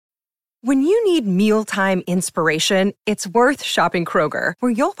When you need mealtime inspiration, it's worth shopping Kroger,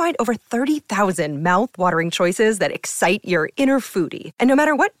 where you'll find over 30,000 mouth-watering choices that excite your inner foodie. And no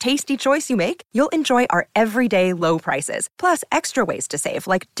matter what tasty choice you make, you'll enjoy our everyday low prices, plus extra ways to save,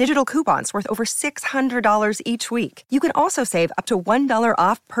 like digital coupons worth over $600 each week. You can also save up to $1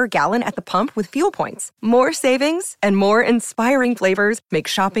 off per gallon at the pump with fuel points. More savings and more inspiring flavors make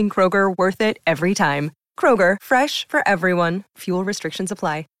shopping Kroger worth it every time. Kroger, fresh for everyone. Fuel restrictions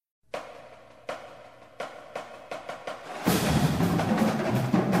apply.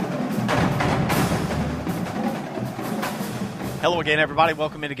 Hello again, everybody.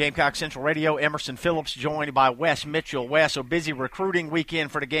 Welcome into Gamecock Central Radio. Emerson Phillips joined by Wes Mitchell. Wes, a busy recruiting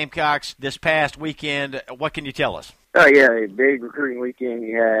weekend for the Gamecocks this past weekend. What can you tell us? Yeah, a big recruiting weekend.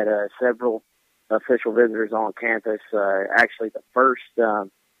 You had several official visitors on campus. Actually, the first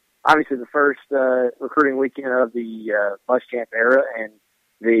recruiting weekend of the Muschamp era, and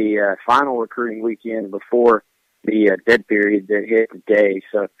the final recruiting weekend before the dead period that hit today.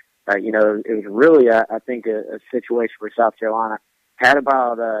 So, it was really, I think, a situation where South Carolina had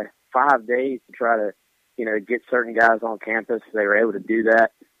about 5 days to try to, get certain guys on campus. They were able to do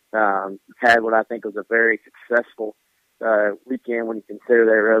that. Had what I think was a very successful weekend when you consider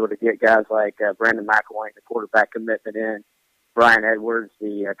they were able to get guys like Brandon McElwain, the quarterback commitment in, Brian Edwards,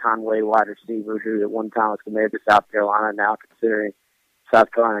 the Conway wide receiver who at one time was committed to South Carolina, now considering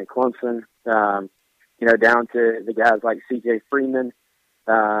South Carolina and Clemson. Down to the guys like C.J. Freeman.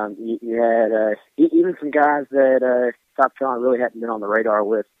 You had even some guys that South Carolina really hadn't been on the radar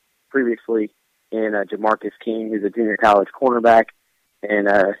with previously, in Jamarcus King, who's a junior college cornerback, and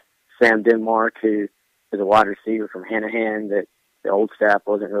Sam Denmark, who is a wide receiver from Hanahan that the old staff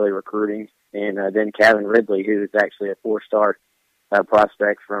wasn't really recruiting, and then Kevin Ridley, who is actually a four-star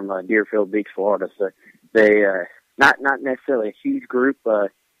prospect from Deerfield Beach, Florida. So they not necessarily a huge group,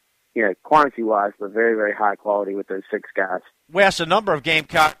 quantity-wise, but very, very high quality with those 6 guys. Wes, a number of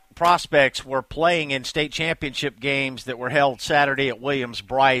Gamecock prospects were playing in state championship games that were held Saturday at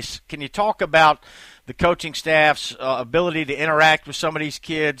Williams-Brice. Can you talk about the coaching staff's ability to interact with some of these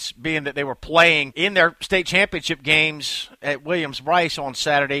kids, being that they were playing in their state championship games at Williams-Brice on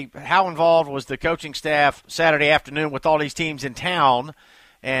Saturday? How involved was the coaching staff Saturday afternoon with all these teams in town?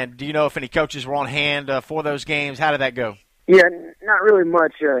 And do you know if any coaches were on hand for those games? How did that go? Yeah, not really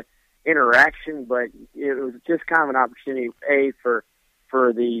much interaction, but it was just kind of an opportunity,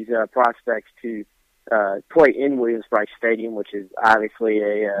 for these prospects to play in Williams-Brice Stadium, which is obviously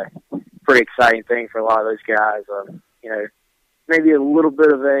a pretty exciting thing for a lot of those guys. Maybe a little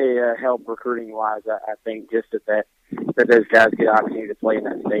bit of a help recruiting-wise, I think, just that those guys get an opportunity to play in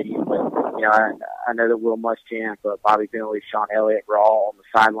that stadium. But, I know that Will Muschamp, Bobby Bentley, Sean Elliott were all on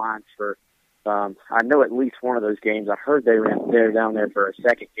the sidelines for I know at least one of those games. I heard they were down there for a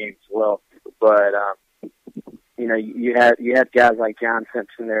second game as well. But you had guys like John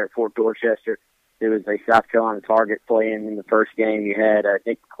Simpson there at Fort Dorchester, who was a South Carolina target playing in the first game. You had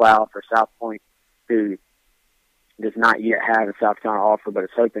Nick McLeod for South Point, who does not yet have a South Carolina offer, but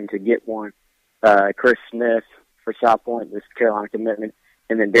is hoping to get one. Chris Smith for South Point, this Carolina commitment,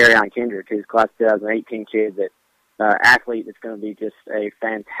 and then Darion Kendrick, who's class 2018 kid that. Athlete that's going to be just a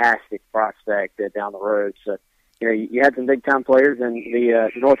fantastic prospect down the road. So, you had some big-time players. In the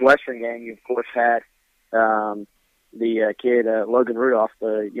Northwestern game, you, of course, had the kid Logan Rudolph,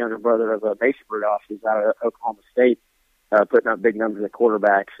 the younger brother of Mason Rudolph, who's out of Oklahoma State, putting up big numbers at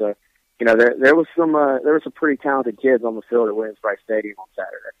quarterback. So, there was some pretty talented kids on the field at Williams-Brice Stadium on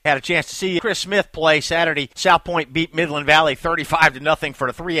Saturday. Had a chance to see Chris Smith play Saturday. South Point beat Midland Valley 35-0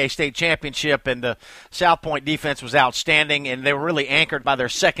 for the 3A state championship, and the South Point defense was outstanding, and they were really anchored by their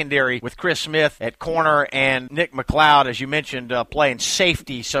secondary with Chris Smith at corner and Nick McLeod, as you mentioned, playing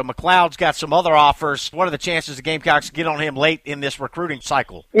safety. So McLeod's got some other offers. What are the chances the Gamecocks get on him late in this recruiting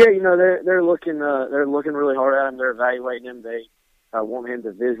cycle? Yeah, they're looking really hard at him. They're evaluating him. They want him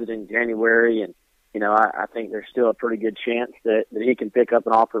to visit in January, and I think there's still a pretty good chance that he can pick up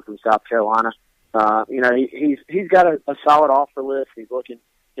an offer from South Carolina. He's got a solid offer list. He's looking,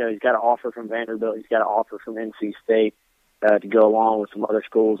 he's got an offer from Vanderbilt. He's got an offer from NC State to go along with some other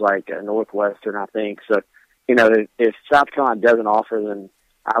schools like Northwestern, I think. So, if South Carolina doesn't offer, then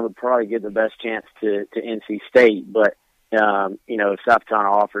I would probably give the best chance to NC State. But if South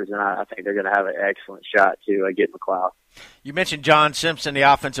Carolina offers, then I think they're going to have an excellent shot to get McLeod. You mentioned John Simpson, the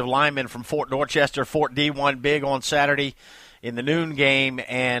offensive lineman from Fort Dorchester. Fort D won big on Saturday in the noon game,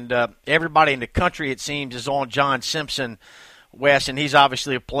 and everybody in the country, it seems, is on John Simpson, Wes, and he's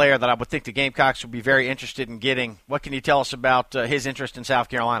obviously a player that I would think the Gamecocks would be very interested in getting. What can you tell us about his interest in South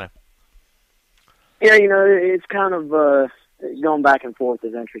Carolina? Yeah, it's kind of going back and forth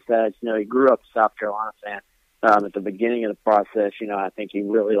his interest as, he grew up a South Carolina fan. At the beginning of the process, I think he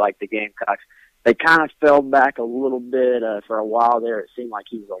really liked the Gamecocks. They kind of fell back a little bit for a while there. It seemed like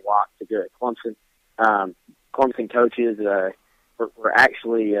he was a lock to go at Clemson. Clemson coaches were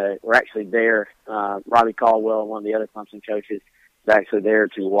actually there. Robbie Caldwell, one of the other Clemson coaches, was actually there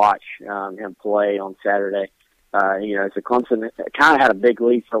to watch him play on Saturday. So Clemson kind of had a big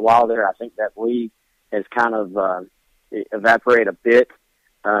lead for a while there. I think that lead has kind of evaporated a bit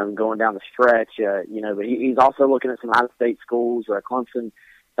going down the stretch. But he's also looking at some out-of-state schools. Clemson,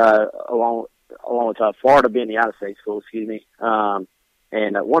 along with Florida being the out-of-state school, excuse me, and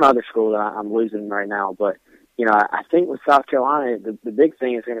one other school that I'm losing right now. But I think with South Carolina, the big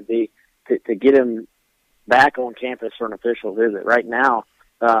thing is going to be to get him back on campus for an official visit. Right now,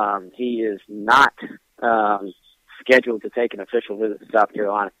 he is not scheduled to take an official visit to South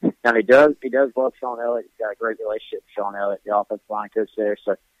Carolina. Now he does love Sean Elliott. He's got a great relationship with Sean Elliott, the offensive line coach there.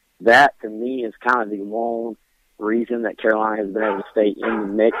 So that to me is kind of the lone reason that Carolina has been able to stay in the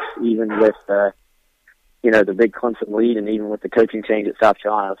mix, even with the big Clemson lead, and even with the coaching change at South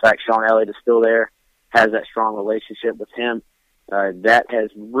Carolina. The fact Sean Elliott is still there, has that strong relationship with him, that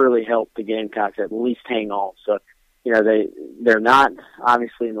has really helped the Gamecocks at least hang on. So they're not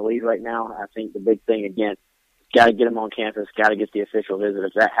obviously in the lead right now. I think the big thing again, got to get them on campus, got to get the official visit.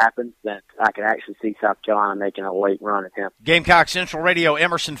 If that happens, then I can actually see South Carolina making a late run at him. Gamecock Central Radio,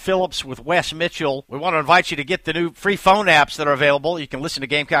 Emerson Phillips with Wes Mitchell. We want to invite you to get the new free phone apps that are available. You can listen to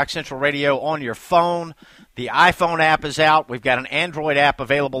Gamecock Central Radio on your phone. The iPhone app is out. We've got an Android app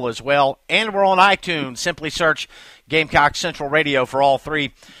available as well. And we're on iTunes. Simply search Gamecock Central Radio for all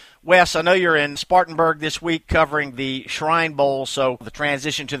three. Wes, I know you're in Spartanburg this week covering the Shrine Bowl, so the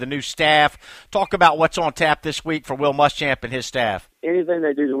transition to the new staff. Talk about what's on tap this week for Will Muschamp and his staff. Anything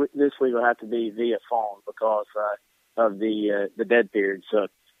they do this week will have to be via phone because of the dead period. So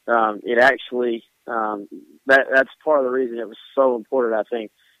it actually that's part of the reason it was so important, I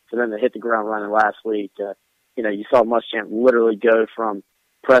think, for them to hit the ground running last week. You saw Muschamp literally go from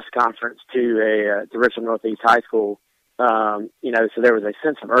press conference to Richland Northeast High School. So there was a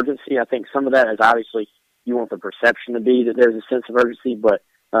sense of urgency. I think some of that is obviously you want the perception to be that there's a sense of urgency, but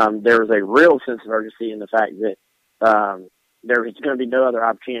there was a real sense of urgency in the fact that there was going to be no other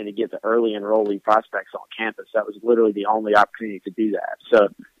opportunity to get the early enrollee prospects on campus. That was literally the only opportunity to do that. So,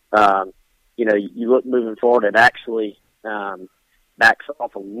 you look moving forward, it actually backs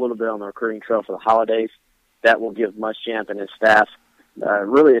off a little bit on the recruiting trail for the holidays. That will give Muschamp and his staff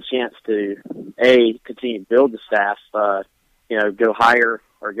really a chance to, continue to build the staff, go hire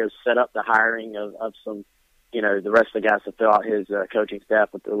or go set up the hiring of some, the rest of the guys to fill out his coaching staff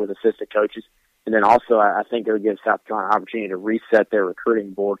with assistant coaches. And then also I think it would give South Carolina an opportunity to reset their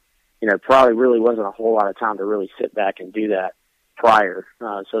recruiting board. Probably really wasn't a whole lot of time to really sit back and do that prior.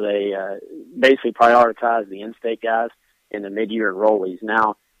 So they basically prioritized the in-state guys and the mid-year enrollees.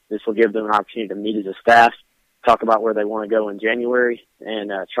 Now this will give them an opportunity to meet as a staff, talk about where they want to go in January,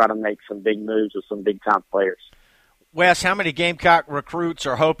 and try to make some big moves with some big-time players. Wes, how many Gamecock recruits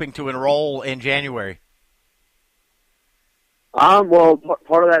are hoping to enroll in January? Well,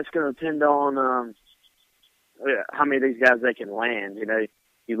 part of that's going to depend on how many of these guys they can land.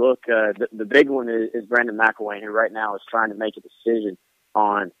 You look, the big one is Brandon McElwain, who right now is trying to make a decision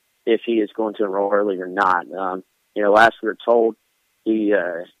on if he is going to enroll early or not. Last we were told he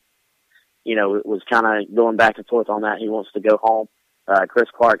was kind of going back and forth on that. He wants to go home. Chris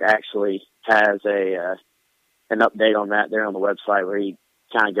Clark actually has an update on that there on the website where he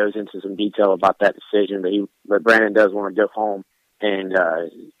kind of goes into some detail about that decision. But Brandon does want to go home and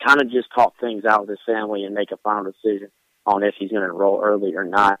kind of just talk things out with his family and make a final decision on if he's going to enroll early or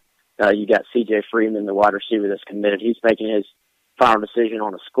not. You got C.J. Freeman, the wide receiver that's committed. He's making his final decision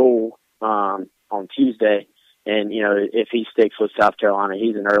on a school on Tuesday. And, if he sticks with South Carolina,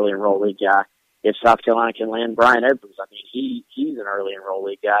 he's an early enrollee guy. If South Carolina can land Brian Edwards, he's an early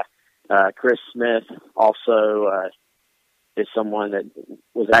enrollee guy. Chris Smith also is someone that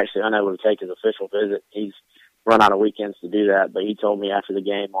was actually unable to take his official visit. He's run out of weekends to do that, but he told me after the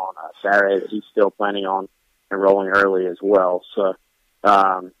game on Saturday that he's still planning on enrolling early as well. So,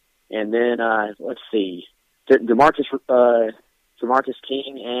 and then let's see, DeMarcus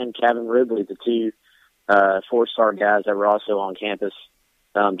King and Kevin Ridley, the two four-star guys that were also on campus,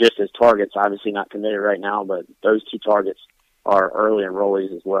 just as targets, obviously not committed right now, but those two targets are early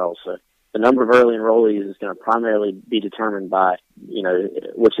enrollees as well. So the number of early enrollees is going to primarily be determined by,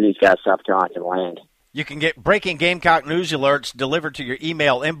 which of these guys South Carolina can land. You can get breaking Gamecock news alerts delivered to your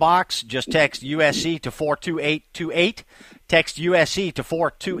email inbox. Just text USC to 42828. Text USC to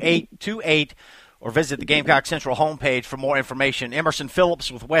 42828. or visit the Gamecock Central homepage for more information. Emerson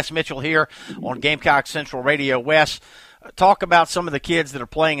Phillips with Wes Mitchell here on Gamecock Central Radio. Wes, talk about some of the kids that are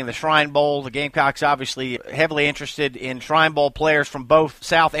playing in the Shrine Bowl. The Gamecocks obviously heavily interested in Shrine Bowl players from both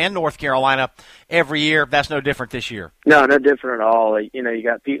South and North Carolina every year. That's no different this year. No different at all. You know, you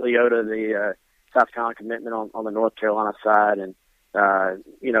got Pete Leota, the South Carolina commitment on the North Carolina side, and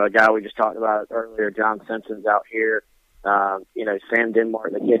you know, a guy we just talked about earlier, John Simpson's out here. You know, Sam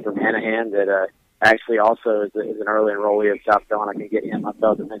Denmark, the kid from Hanahan that actually also is an early enrollee of South Carolina. I can get him. I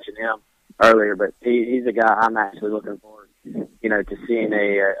failed to mention him earlier, but he's a guy I'm actually looking forward, you know, to seeing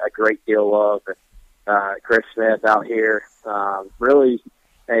a great deal of. Chris Smith out here, really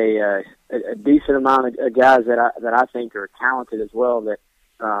a decent amount of guys that I think are talented as well, that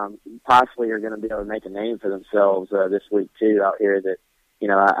possibly are going to be able to make a name for themselves this week too out here. That, you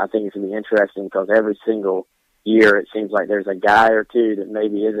know, I think it's going to be interesting because every single year it seems like there's a guy or two that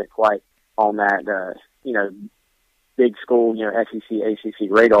maybe isn't quite on that you know, big school, you know, SEC, ACC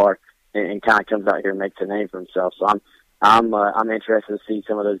radar, and kind of comes out here and makes a name for himself. So I'm interested to see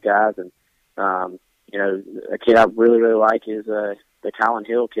some of those guys. And you know, a kid I really like is the Colin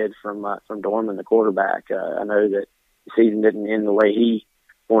Hill kid from Dorman, the quarterback. I know that the season didn't end the way he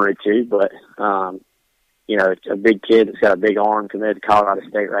wanted to, but you know, it's a big kid that's got a big arm, committed to Colorado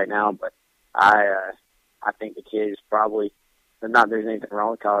State right now. But I think the kid is probably, not there's anything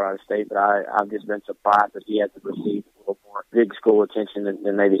wrong with Colorado State, but I've just been surprised that he hasn't received a little more big school attention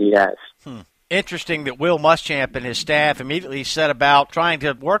than maybe he has. Interesting that Will Muschamp and his staff immediately set about trying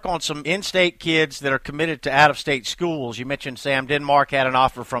to work on some in-state kids that are committed to out-of-state schools. You mentioned Sam Denmark had an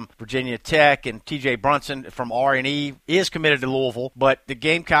offer from Virginia Tech, and T.J. Brunson from R&E is committed to Louisville. But the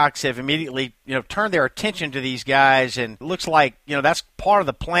Gamecocks have immediately, you know, turned their attention to these guys, and it looks like, you know, that's part of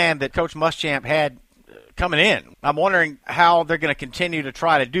the plan that Coach Muschamp had coming in. I'm wondering how they're going to continue to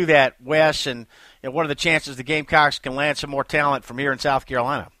try to do that, Wes, and you know, what are the chances the Gamecocks can land some more talent from here in South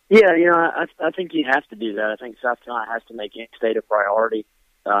Carolina? Yeah, you know, I think you have to do that. I think South Carolina has to make in-state a priority.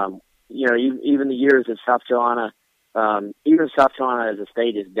 You know, even the years of South Carolina, even if South Carolina as a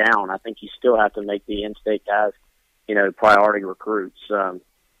state is down, I think you still have to make the in-state guys, you know, priority recruits.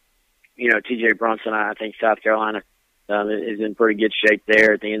 You know, T.J. Brunson, I think South Carolina is in pretty good shape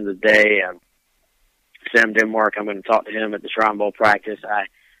there at the end of the day. Sam Denmark, I'm going to talk to him at the Shrine Bowl practice. I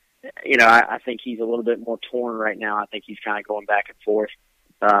think he's a little bit more torn right now. I think he's kind of going back and forth.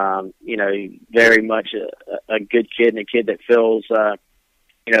 You know, very much a good kid, and a kid that feels,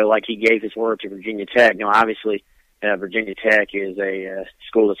 you know, like he gave his word to Virginia Tech. You know, obviously, Virginia Tech is a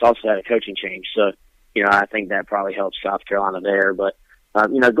school that's also had a coaching change. So, you know, I think that probably helps South Carolina there. But,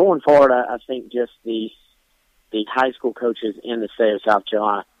 you know, going forward, I think just the high school coaches in the state of South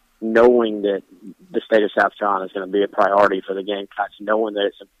Carolina, knowing that the state of South Carolina is going to be a priority for the Gamecocks, knowing that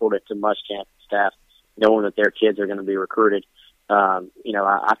it's important to Muschamp staff, knowing that their kids are going to be recruited. You know,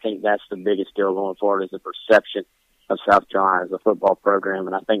 I think that's the biggest deal going forward, is the perception of South Carolina as a football program.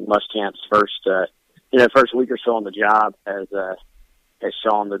 And I think Muschamp's first week or so on the job has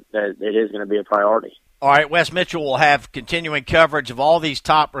shown that it is going to be a priority. All right, Wes Mitchell will have continuing coverage of all these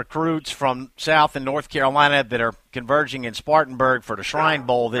top recruits from South and North Carolina that are converging in Spartanburg for the Shrine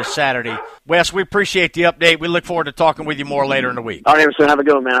Bowl this Saturday. Wes, we appreciate the update. We look forward to talking with you more later in the week. All right, Emerson, have a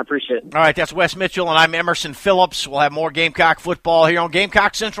good one, man. I appreciate it. All right, that's Wes Mitchell, and I'm Emerson Phillips. We'll have more Gamecock football here on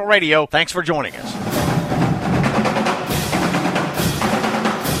Gamecock Central Radio. Thanks for joining us.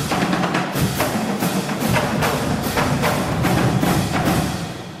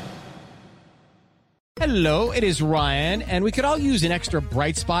 Hello, it is Ryan, and we could all use an extra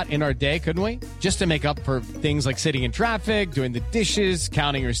bright spot in our day, couldn't we? Just to make up for things like sitting in traffic, doing the dishes,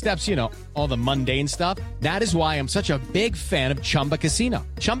 counting your steps, you know, all the mundane stuff. That is why I'm such a big fan of Chumba Casino.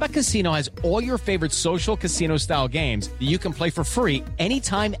 Chumba Casino has all your favorite social casino-style games that you can play for free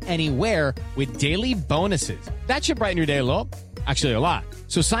anytime, anywhere with daily bonuses. That should brighten your day a little. Actually, a lot.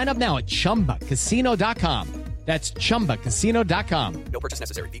 So sign up now at ChumbaCasino.com. That's ChumbaCasino.com. No purchase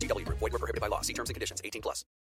necessary. VGW Group. Void where prohibited by law. See terms and conditions. 18+.